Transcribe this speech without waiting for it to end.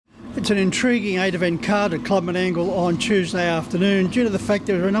It's an intriguing 8-event card at Club Menangle on Tuesday afternoon due to the fact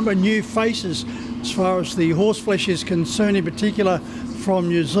there are a number of new faces as far as the horseflesh is concerned, in particular from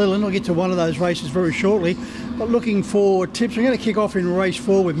New Zealand. I'll get to one of those races very shortly. But looking for tips, we're going to kick off in race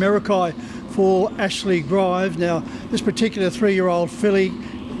 4 with Menangle for Ashley Grives. Now, this particular 3-year-old filly,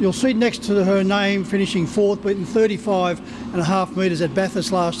 you'll see next to her name finishing 4th, beaten 35.5 metres at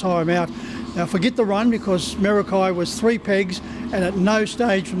Bathurst last time out. Now forget the run, because Menangle was 3 pegs, and at no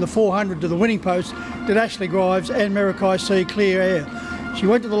stage from the 400 to the winning post did Ashley Grives and Menangle see clear air. She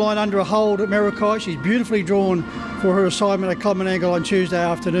went to the line under a hold at Menangle. She's beautifully drawn for her assignment at Club Menangle on Tuesday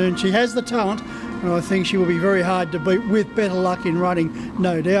afternoon. She has the talent, and I think she will be very hard to beat with better luck in running,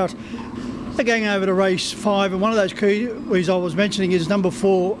 no doubt. They're going over to race 5, and one of those kiwis I was mentioning is number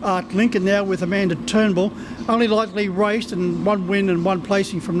 4, Art Lincoln, now with Amanda Turnbull. Only lightly raced and 1 win and 1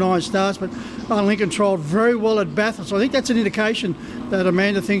 placing from 9 starts, but Art Lincoln trialled very well at Bathurst. So I think that's an indication that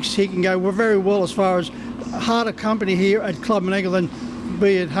Amanda thinks he can go very well as far as harder company here at Club Menangle than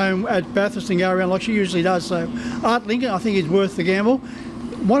be at home at Bathurst and go around like she usually does. So Art Lincoln, I think, is worth the gamble.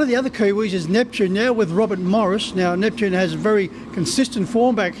 One of the other kiwis is Neptune, now with Robert Morris. Now Neptune has very consistent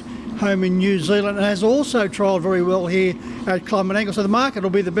form back home in New Zealand and has also trialled very well here at Club Menangle. So the market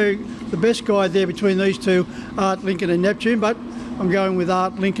will be the best guide there between these two, Art Lincoln and Neptune, but I'm going with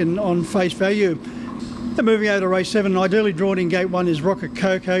Art Lincoln on face value. Then moving over to race 7, ideally drawn in gate 1 is Rocket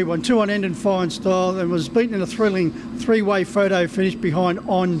Coco. He won 2 on end in fine style and was beaten in a thrilling 3-way photo finish behind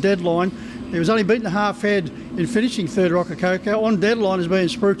On Deadline. He was only beaten a half head in finishing 3rd, Rocket Coco. On Deadline has been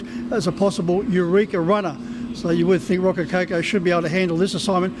spooked as a possible Eureka runner. So you would think Rocket Coco should be able to handle this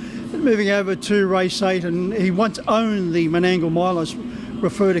assignment. Moving over to race 8, and he once owned the Menangle Mile. I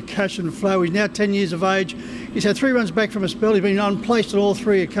refer to Cash and Flow. He's now 10 years of age. He's had 3 runs back from a spell. He's been unplaced on all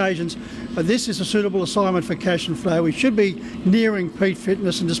 3 occasions. But this is a suitable assignment for Cash and Flow. He should be nearing peak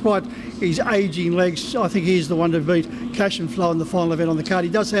fitness, and despite his ageing legs, I think he's the one to beat Cash and Flow in the final event on the card. He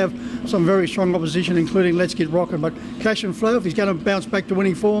does have some very strong opposition, including Let's Get Rockin', but Cash and Flow, if he's going to bounce back to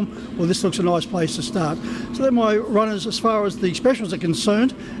winning form, well, this looks a nice place to start. So they're my runners as far as the specials are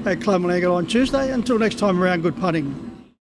concerned at Club Menangle on Tuesday. Until next time around, good punting.